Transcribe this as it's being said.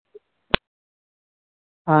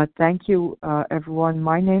Thank you, everyone.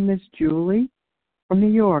 My name is Julie from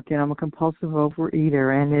New York, and I'm a compulsive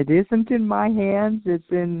overeater. And it isn't in my hands; it's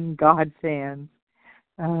in God's hands.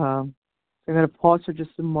 So I'm going to pause for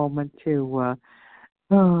just a moment to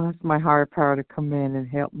ask my higher power to come in and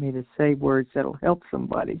help me to say words that'll help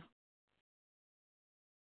somebody.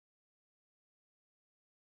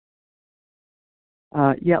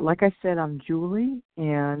 Like I said, I'm Julie,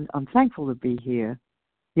 and I'm thankful to be here.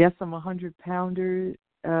 Yes, I'm a 100-pounder.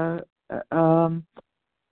 I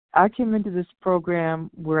came into this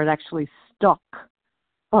program where it actually stuck.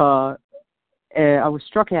 I was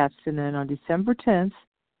struck accident on December 10th,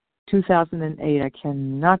 2008. I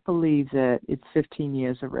cannot believe that it's 15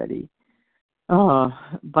 years already.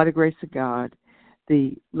 By the grace of God,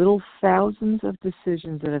 the little thousands of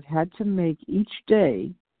decisions that I've had to make each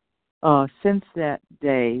day since that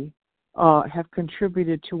day have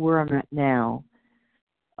contributed to where I'm at now.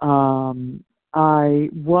 I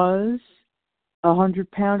was a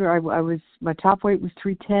 100-pounder. My top weight was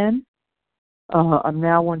 310. I'm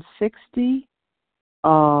now 160.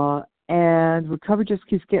 And recovery just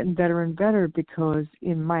keeps getting better and better because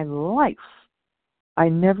in my life, I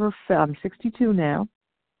never felt, I'm 62 now.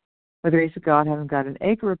 By the grace of God, I haven't got an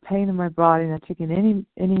ache or a pain in my body, not taking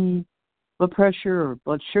any blood pressure or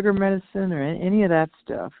blood sugar medicine or any of that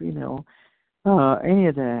stuff, any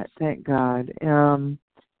of that, thank God.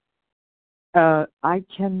 I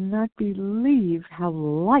cannot believe how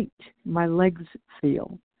light my legs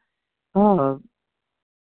feel. I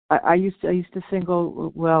used to think,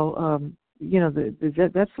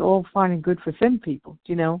 that's all fine and good for thin people,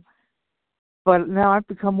 But now I've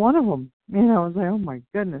become one of them. I was like, oh my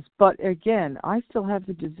goodness. But again, I still have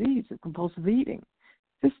the disease of compulsive eating.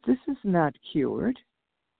 This is not cured.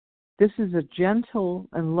 This is a gentle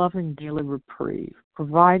and loving daily reprieve,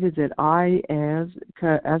 provided that I, as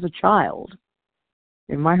a child,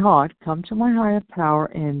 in my heart, come to my higher power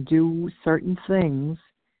and do certain things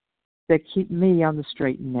that keep me on the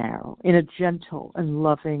straight and narrow in a gentle and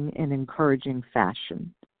loving and encouraging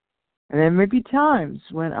fashion. And there may be times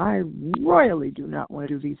when I royally do not want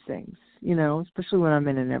to do these things, especially when I'm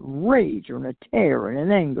in a rage or in a tear or in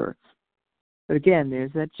an anger. But again,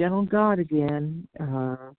 there's that gentle God again,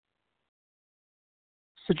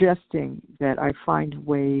 suggesting that I find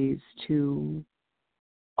ways to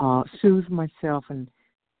soothe myself and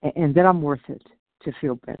that I'm worth it to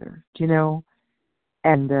feel better,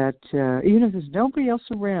 and that even if there's nobody else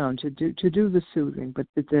around to do the soothing, but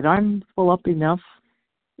that I'm full up enough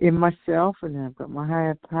in myself, and I've got my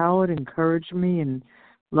higher power to encourage me and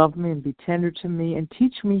love me and be tender to me and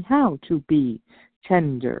teach me how to be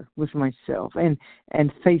tender with myself and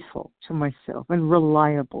faithful to myself and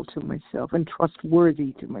reliable to myself and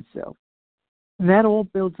trustworthy to myself. And that all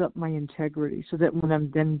builds up my integrity so that when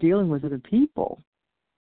I'm then dealing with other people,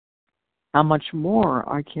 how much more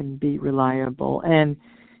I can be reliable. And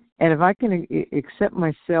if I can accept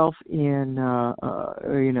myself in,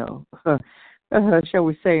 shall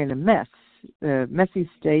we say, in a messy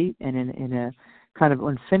state and in a kind of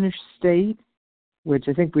unfinished state, which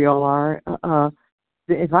I think we all are,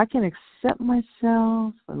 if I can accept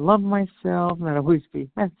myself and love myself, not always be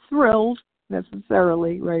thrilled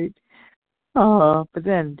necessarily, right? But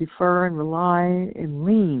then defer and rely and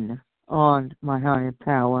lean on my higher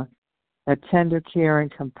power, that tender, caring,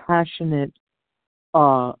 compassionate,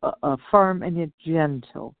 firm and yet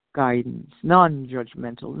gentle guidance,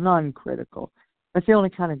 non-judgmental, non-critical. That's the only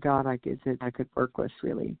kind of God I could work with,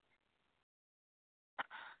 really.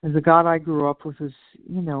 And the God I grew up with was,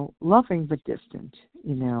 loving but distant.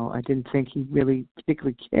 I didn't think he really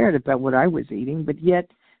particularly cared about what I was eating, but yet,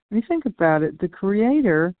 when you think about it, the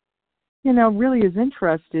Creator, really is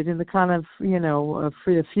interested in the kind of,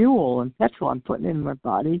 free fuel and petrol I'm putting in my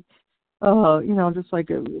body. Just like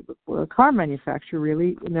a car manufacturer,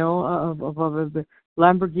 really, of the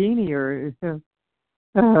Lamborghini or,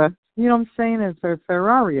 what I'm saying, it's a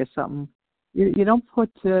Ferrari or something. You don't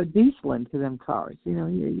put diesel into them cars. You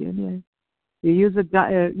use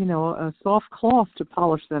a soft cloth to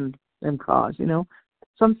polish them cars. So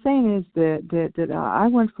I'm saying is that I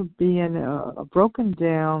went from being a broken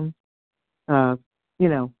down,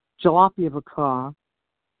 jalopy of a car,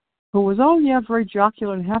 who was, very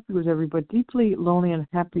jocular and happy with everybody, but deeply lonely and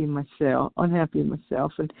unhappy in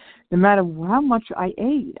myself. And no matter how much I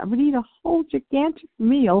ate, I would eat a whole gigantic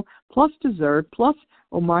meal, plus dessert, plus,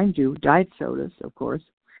 mind you, diet sodas, of course.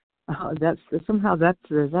 That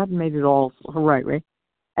made it all right?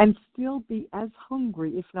 And still be as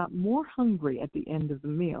hungry, if not more hungry, at the end of the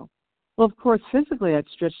meal. Well, of course, physically I'd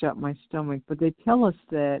stretched out my stomach, but they tell us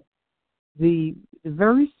that the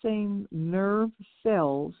very same nerve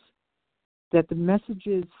cells that the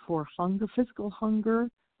messages for hunger, physical hunger,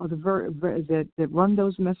 are that run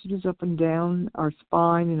those messages up and down our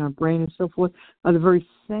spine and our brain and so forth, are the very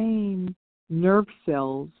same nerve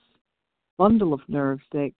cells, bundle of nerves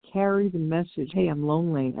that carry the message, hey, I'm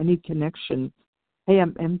lonely, I need connection, hey,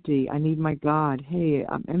 I'm empty, I need my God, hey,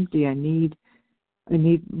 I'm empty, I need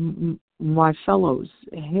my fellows,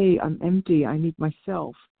 hey, I'm empty, I need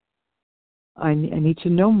myself. I need to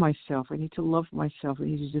know myself. I need to love myself. I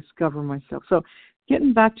need to discover myself. So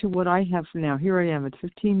getting back to what I have now, here I am at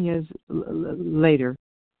 15 years later.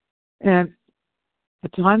 And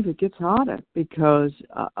at times it gets harder because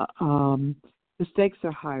the stakes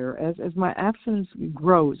are higher. As my abstinence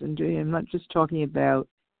grows, and I'm not just talking about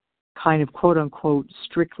kind of quote-unquote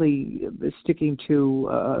strictly sticking to,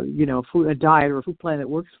 a diet or a food plan that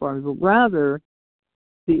works for me, but rather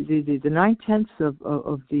the 9/10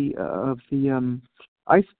 of the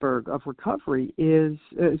iceberg of recovery is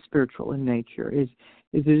spiritual in nature. Is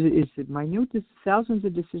the minute thousands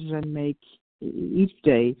of decisions I make each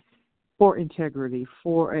day for integrity,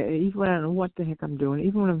 for even when I don't know what the heck I'm doing,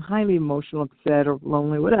 even when I'm highly emotional, upset, or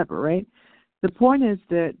lonely, whatever. Right. The point is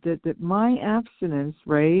that my abstinence,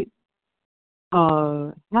 right,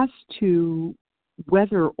 has to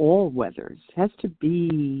weather all weathers. Has to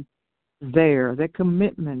be there, that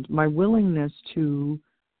commitment, my willingness to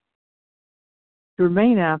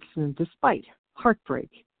remain absent despite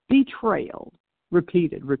heartbreak, betrayal,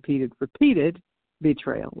 repeated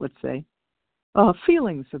betrayal, let's say,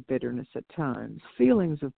 feelings of bitterness at times,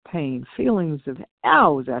 feelings of pain, feelings of,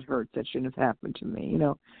 ow, that hurt, that shouldn't have happened to me,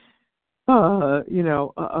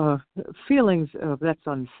 feelings of, that's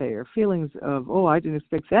unfair, feelings of, oh, I didn't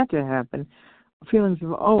expect that to happen, feelings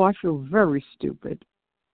of, oh, I feel very stupid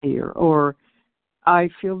here, or I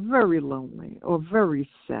feel very lonely, or very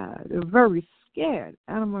sad, or very scared,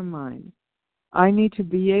 out of my mind. I need to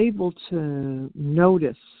be able to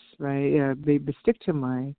notice, right, stick to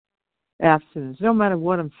my abstinence, no matter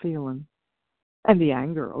what I'm feeling. And the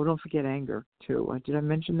anger, oh, don't forget anger, too. Did I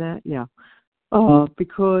mention that? Yeah.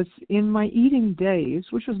 Because in my eating days,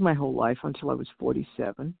 which was my whole life until I was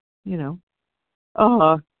 47, they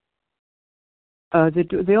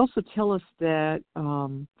also tell us that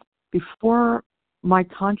before our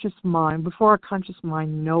conscious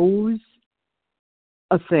mind knows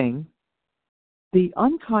a thing, the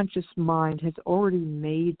unconscious mind has already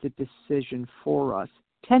made the decision for us.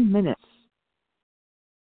 10 minutes.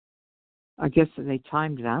 I guess they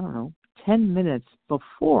timed it, I don't know, 10 minutes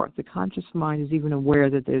before the conscious mind is even aware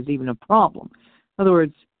that there's even a problem. In other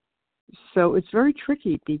words, so it's very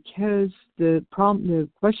tricky because the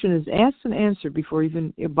question is asked and answered before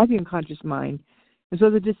even by the unconscious mind. And so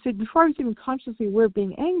before I was even consciously aware of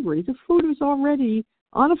being angry, the food was already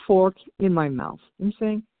on a fork in my mouth. You know what I'm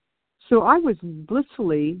saying? So I was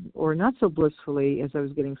blissfully, or not so blissfully, as I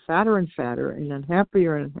was getting fatter and fatter and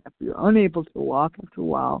unhappier and unhappier, unable to walk after a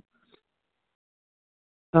while.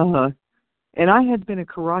 And I had been a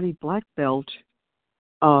karate black belt,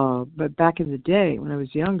 but back in the day when I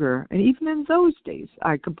was younger, and even in those days,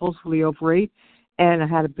 I compulsively overate, and I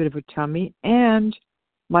had a bit of a tummy, and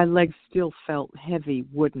my legs still felt heavy,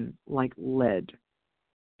 wooden, like lead.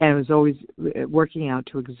 And I was always working out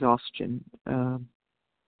to exhaustion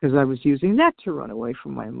because I was using that to run away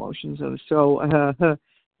from my emotions. So if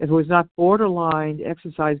it was not borderline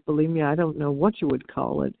exercise bulimia, I don't know what you would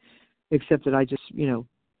call it, except that I just,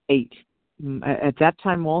 ate. At that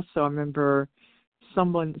time also, I remember I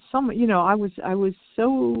was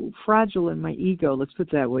so fragile in my ego, let's put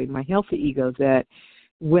it that way, my healthy ego, that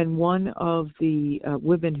when one of the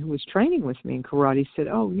women who was training with me in karate said,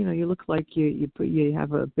 oh, you look like you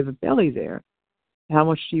have a bit of a belly there. How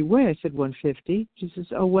much do you weigh? I said 150. She says,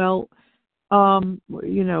 oh, well, why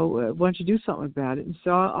don't you do something about it? And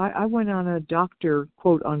so I went on a doctor,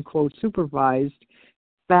 quote unquote, supervised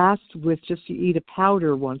fast with just you eat a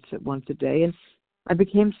powder once a day, and I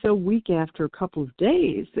became so weak after a couple of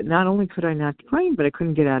days that not only could I not train, but I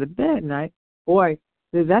couldn't get out of bed. And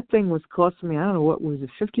that thing was costing me, I don't know, what was it,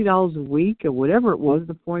 $50 a week or whatever it was.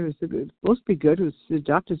 The point was it was supposed to be good. It was the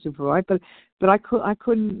doctor supervised, but I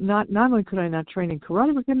couldn't not only could I not train in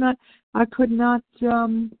karate, but I could not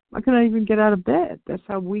even get out of bed. That's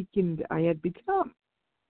how weakened I had become.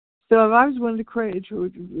 So I was willing to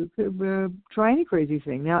try any crazy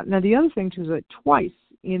thing. Now the other thing too is that twice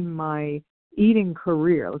in my eating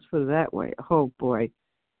career, let's put it that way. Oh boy,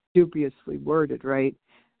 dubiously worded, right?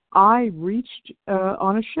 I reached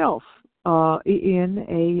on a shelf in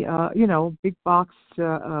a big box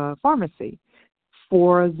pharmacy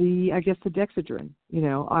for the Dexedrine.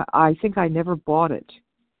 I think I never bought it,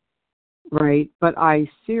 right? But I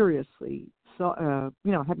seriously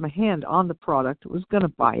had my hand on the product, was going to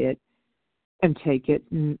buy it and take it,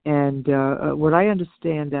 and what I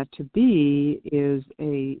understand that to be is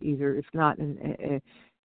either, if not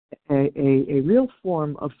a real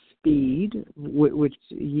form of speed, which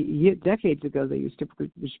decades ago they used to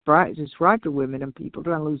describe to women and people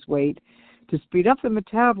trying to lose weight, to speed up the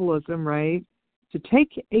metabolism, right? To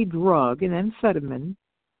take a drug, an amphetamine,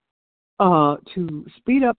 to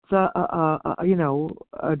speed up the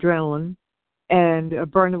adrenaline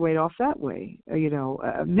and burn the weight off that way.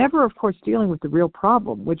 Never, of course, dealing with the real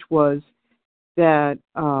problem, which was that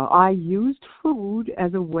I used food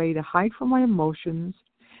as a way to hide from my emotions,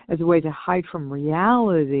 as a way to hide from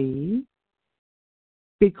reality,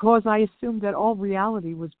 because I assumed that all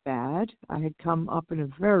reality was bad. I had come up in a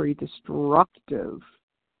very destructive,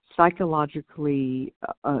 psychologically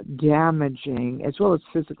damaging, as well as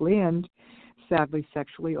physically and sadly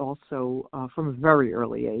sexually also, from a very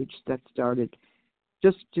early age, that started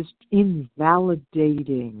just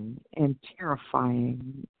invalidating and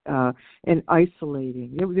terrifying and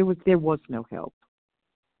isolating. There was no help.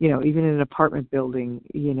 Even in an apartment building,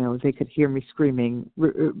 they could hear me screaming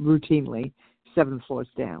routinely 7 floors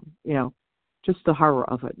down. Just the horror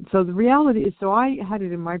of it. So the reality is, so I had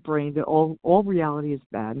it in my brain that all reality is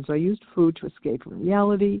bad, and so I used food to escape from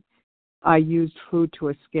reality. I used food to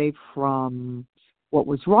escape from what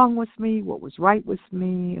was wrong with me, what was right with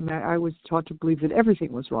me, and I was taught to believe that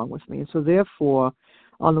everything was wrong with me. And so therefore,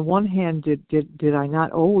 on the one hand, did I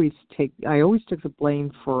not always I always took the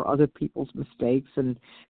blame for other people's mistakes and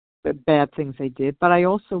bad things they did, but I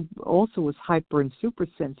also was hyper and super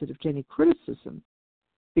sensitive to any criticism,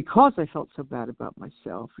 because I felt so bad about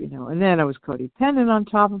myself, and then I was codependent on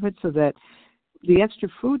top of it, so that the extra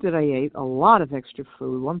food that I ate, a lot of extra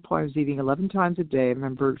food, at one point I was eating 11 times a day. I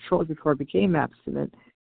remember shortly before I became abstinent,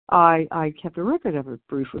 I kept a record of it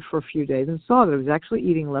briefly for a few days and saw that I was actually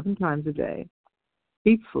eating 11 times a day,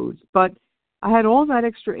 cheap foods. But I had all that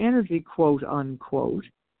extra energy, quote unquote,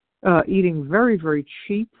 eating very, very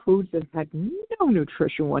cheap foods that had no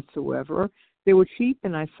nutrition whatsoever. They were cheap,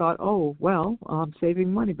 and I thought, oh, well, I'm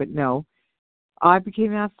saving money. But no, I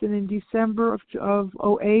became abstinent in December of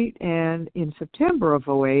 2008, and in September of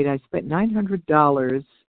 2008, I spent $900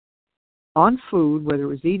 on food, whether it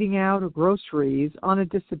was eating out or groceries, on a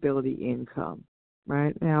disability income.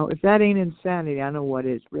 Right? Now, if that ain't insanity, I don't know what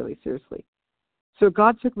is, really, seriously. So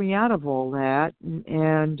God took me out of all that,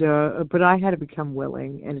 but I had to become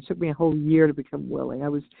willing, and it took me a whole year to become willing. I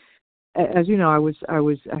was, as you know, I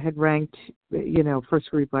had ranked, first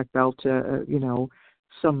degree black belt,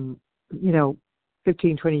 some,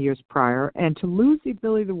 15, 20 years prior, and to lose the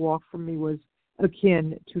ability to walk for me was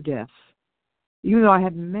akin to death. Even though I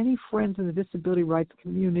had many friends in the disability rights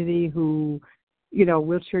community who,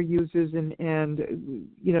 wheelchair users, and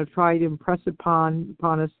try to impress upon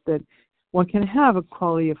us that one can have a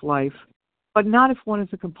quality of life, but not if one is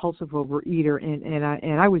a compulsive overeater,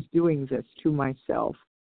 and I was doing this to myself.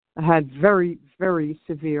 I had very, very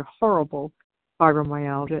severe, horrible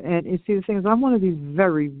fibromyalgia. And you see, the thing is, I'm one of these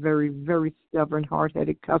very, very, very stubborn,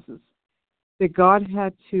 hard-headed cusses that God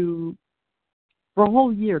had to, for a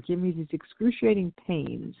whole year, give me these excruciating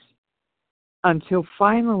pains until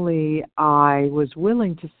finally I was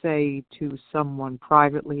willing to say to someone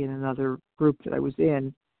privately in another group that I was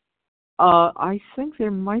in, I think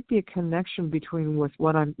there might be a connection between with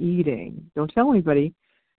what I'm eating, don't tell anybody,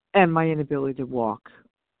 and my inability to walk.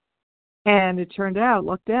 And it turned out,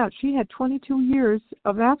 lucked out, she had 22 years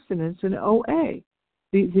of abstinence in OA.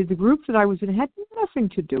 The group that I was in had nothing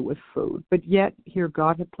to do with food, but yet here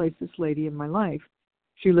God had placed this lady in my life.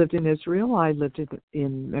 She lived in Israel. I lived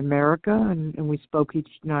in America, and we spoke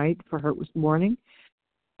each night. For her, it was morning.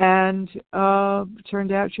 And it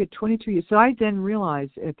turned out she had 22 years. So I then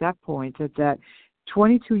realized at that point that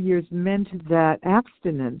 22 years meant that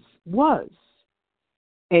abstinence was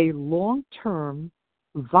a long-term,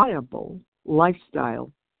 viable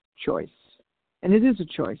lifestyle choice. And it is a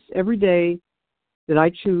choice. Every day that I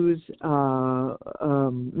choose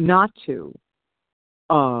not to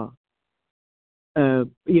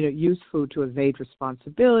use food to evade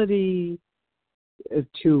responsibility,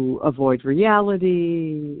 to avoid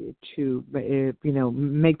reality, to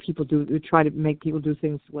try to make people do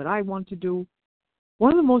things what I want to do.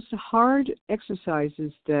 One of the most hard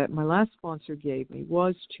exercises that my last sponsor gave me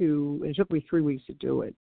was and it took me 3 weeks to do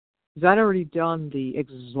it, because I'd already done the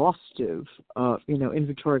exhaustive,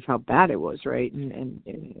 inventory of how bad it was, right,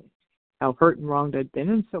 and how hurt and wronged I'd been,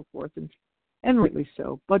 and so forth, and rightly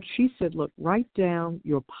so. But she said, look, write down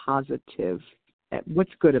your positive,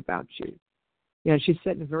 what's good about you. She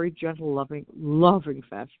said in a very gentle, loving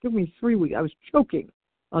fashion. It took me 3 weeks. I was choking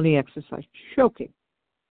on the exercise, choking.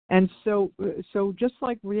 And so just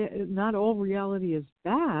like not all reality is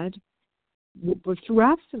bad, but through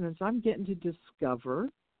abstinence, I'm getting to discover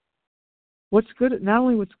what's good, not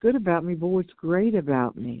only what's good about me, but what's great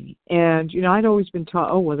about me. And, I'd always been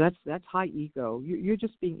taught, oh, well, that's high ego. You're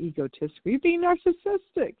just being egotistical. You're being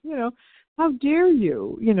narcissistic. How dare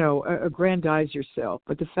you, aggrandize yourself.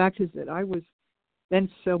 But the fact is that I was then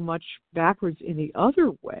so much backwards in the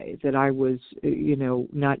other way that I was,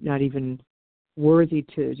 not even worthy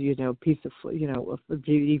to, even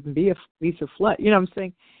be a piece of flesh. I'm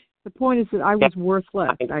saying? The point is that I was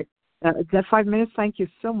worthless. That 5 minutes, thank you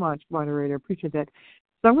so much, moderator. I appreciate that.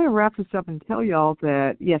 So I'm going to wrap this up and tell y'all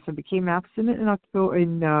that, yes, I became abstinent in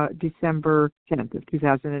December 10th of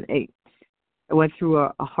 2008. I went through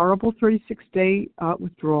a horrible 36-day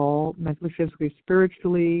withdrawal, mentally, physically,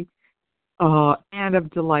 spiritually, and I'm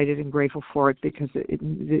delighted and grateful for it because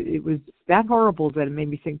it was that horrible that it made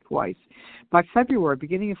me think twice. By February,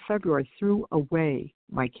 beginning of February, I threw away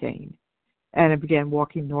my cane. And I began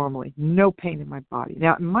walking normally, no pain in my body.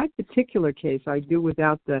 Now, in my particular case, I do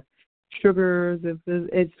without the sugars,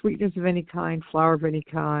 sweeteners of any kind, flour of any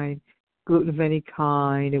kind, gluten of any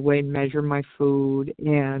kind, a way to measure my food,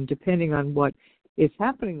 and depending on what is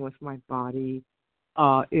happening with my body,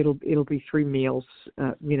 it'll be 3 meals,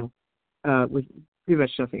 with pretty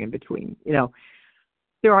much nothing in between.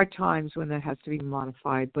 There are times when that has to be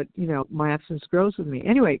modified, but my absence grows with me.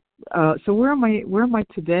 Anyway, so where am I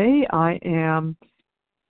today? I am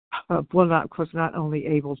not only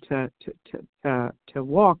able to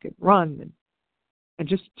walk and run and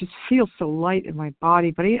just feel so light in my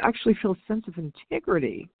body, but I actually feel a sense of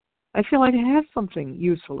integrity. I feel like I have something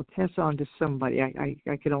useful to pass on to somebody. I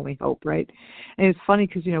could only hope, right? And it's funny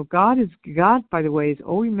because, God, by the way, is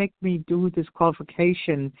always make me do this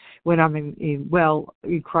qualification when I'm in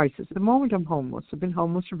crisis. At the moment, I'm homeless. I've been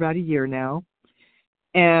homeless for about a year now.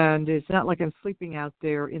 And it's not like I'm sleeping out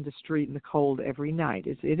there in the street in the cold every night.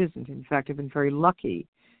 It isn't. In fact, I've been very lucky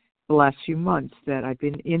the last few months that I've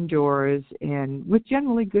been indoors and with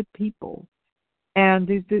generally good people. And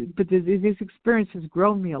this experience has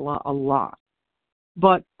grown me a lot.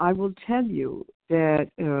 But I will tell you that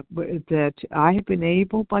I have been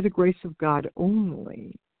able, by the grace of God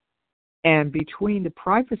only, and between the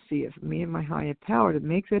privacy of me and my higher power, to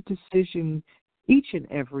make that decision each and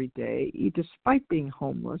every day, despite being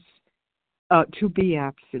homeless, to be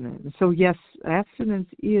abstinent. So yes, abstinence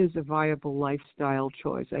is a viable lifestyle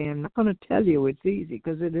choice. I am not going to tell you it's easy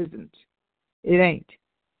because it isn't. It ain't.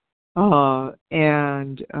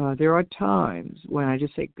 And there are times when I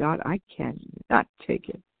just say, God, I cannot take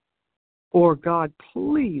it. Or, God,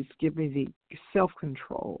 please give me the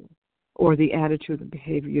self-control or the attitude and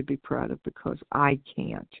behavior you'd be proud of because I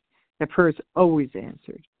can't. That prayer is always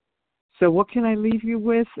answered. So what can I leave you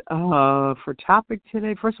with for topic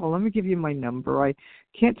today? First of all, let me give you my number. I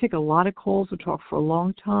can't take a lot of calls or talk for a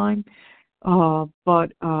long time. But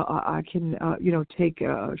I can, take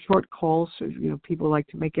short calls. So, people like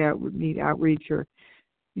to need outreach, or,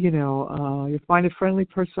 you find a friendly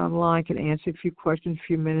person online, can answer a few questions, a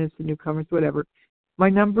few minutes, the newcomers, whatever. My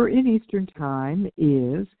number in Eastern Time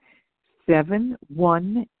is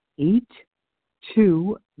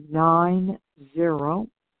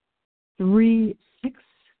 718-290-3660.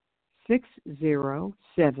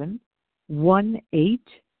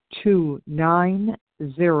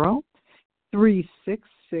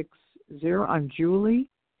 718-290-3660. I'm Julie,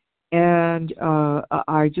 and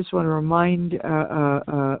I just want to remind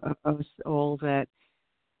us all that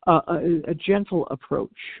a gentle approach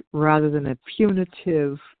rather than a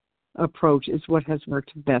punitive approach is what has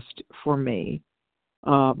worked best for me.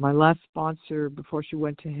 My last sponsor, before she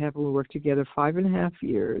went to heaven, we worked together 5.5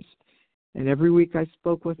 years, and every week I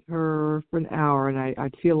spoke with her for an hour, and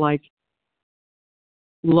I'd feel like,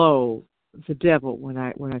 lo, the devil when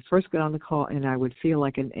I first got on the call, and I would feel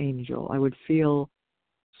like an angel. I would feel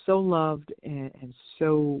so loved and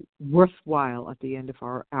so worthwhile at the end of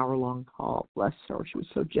our hour-long call. Bless her. She was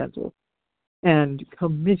so gentle and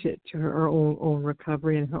committed to her own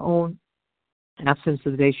recovery and her own absence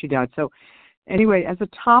of the day she died. So anyway, as a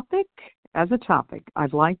topic,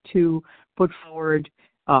 I'd like to put forward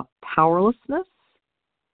powerlessness.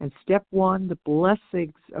 And step 1, the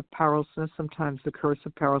blessings of powerlessness, sometimes the curse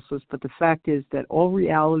of powerlessness, but the fact is that all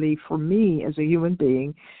reality for me as a human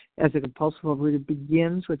being, as a compulsive overeater,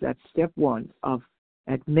 begins with that step 1 of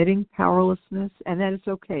admitting powerlessness, and that it's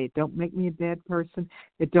okay. It don't make me a bad person.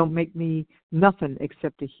 It don't make me nothing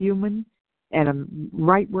except a human, and I'm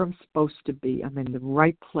right where I'm supposed to be. I'm in the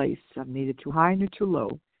right place. I'm neither too high nor too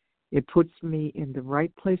low. It puts me in the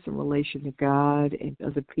right place in relation to God and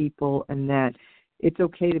other people, and that It's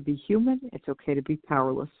okay to be human. It's okay to be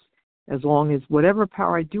powerless, as long as whatever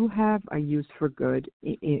power I do have, I use for good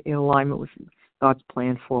in alignment with God's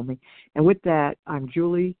plan for me. And with that, I'm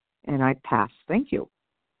Julie, and I pass. Thank you.